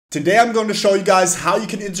Today I'm going to show you guys how you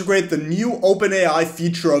can integrate the new OpenAI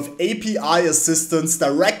feature of API Assistants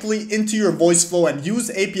directly into your Voiceflow and use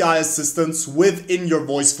API Assistants within your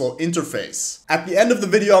Voiceflow interface. At the end of the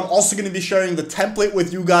video, I'm also going to be sharing the template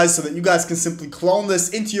with you guys so that you guys can simply clone this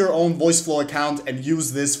into your own Voiceflow account and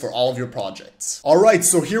use this for all of your projects. Alright,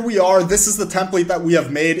 so here we are. This is the template that we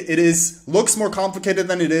have made. It looks more complicated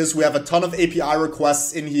than it is. We have a ton of API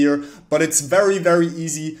requests in here, but it's very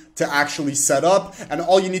easy to actually set up, and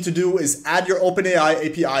all you need to do is add your OpenAI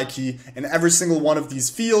API key in every single one of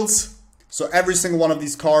these fields. So every single one of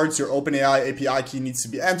these cards, your OpenAI API key needs to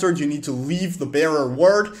be entered. You need to leave the bearer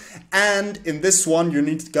word, and in this one, you're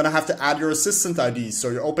gonna have to add your assistant ID. So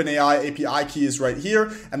your OpenAI API key is right here,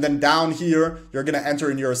 and then down here, you're gonna enter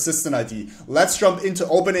in your assistant ID. Let's jump into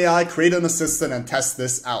OpenAI, create an assistant, and test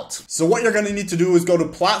this out. So what you're gonna need to do is go to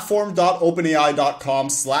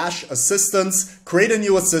platform.openai.com/assistants, create a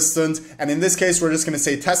new assistant, and in this case, we're just gonna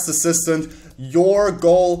say test assistant. Your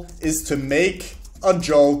goal is to make a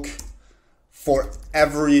joke for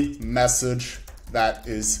every message that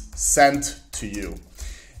is sent to you.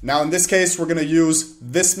 Now in this case, we're gonna use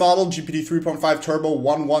this model, GPT 3.5 Turbo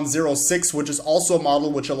 1106, which is also a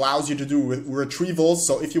model which allows you to do retrievals.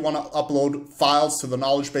 So if you wanna upload files to the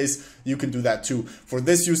knowledge base, you can do that too. For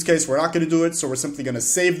this use case, we're not gonna do it, so we're simply gonna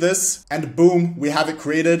save this, and boom, we have it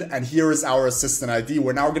created, and here is our assistant ID.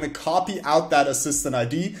 We're now gonna copy out that assistant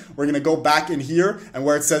ID. We're gonna go back in here, and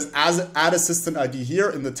where it says add assistant ID here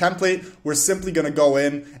in the template, we're simply gonna go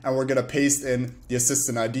in and we're gonna paste in the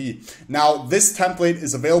assistant ID. Now, this template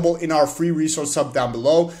is available in our free resource hub down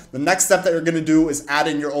below. The next step that you're gonna do is add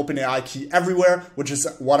in your OpenAI key everywhere, which is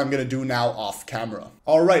what I'm gonna do now off camera.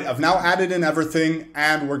 All right, I've now added in everything,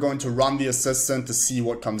 and we're going to run the assistant to see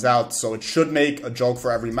what comes out. So it should make a joke for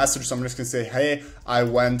every message. So I'm just gonna say, hey, I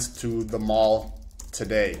went to the mall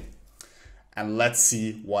today. And let's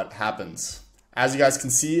see what happens. As you guys can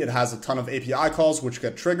see, it has a ton of API calls which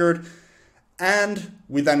get triggered. And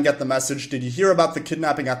we then get the message, did you hear about the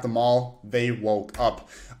kidnapping at the mall? They woke up.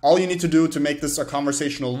 All you need to do to make this a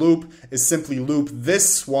conversational loop is simply loop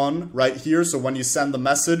this one right here. So when you send the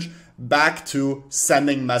message, back to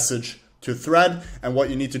sending message to thread. And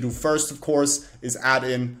what you need to do first, of course, is add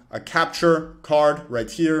in a capture card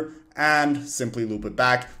right here and simply loop it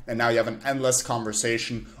back. And now you have an endless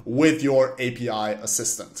conversation with your API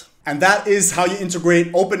assistant. And that is how you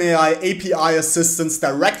integrate OpenAI API Assistants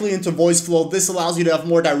directly into Voiceflow. This allows you to have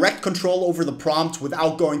more direct control over the prompt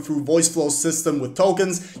without going through Voiceflow's system with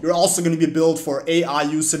tokens. You're also going to be billed for AI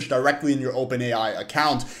usage directly in your OpenAI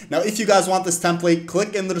account. Now, if you guys want this template,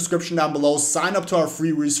 click in the description down below, sign up to our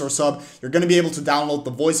free resource hub. You're going to be able to download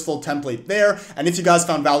the Voiceflow template there. And if you guys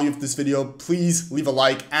found value of this video, please leave a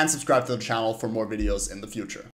like and subscribe to the channel for more videos in the future.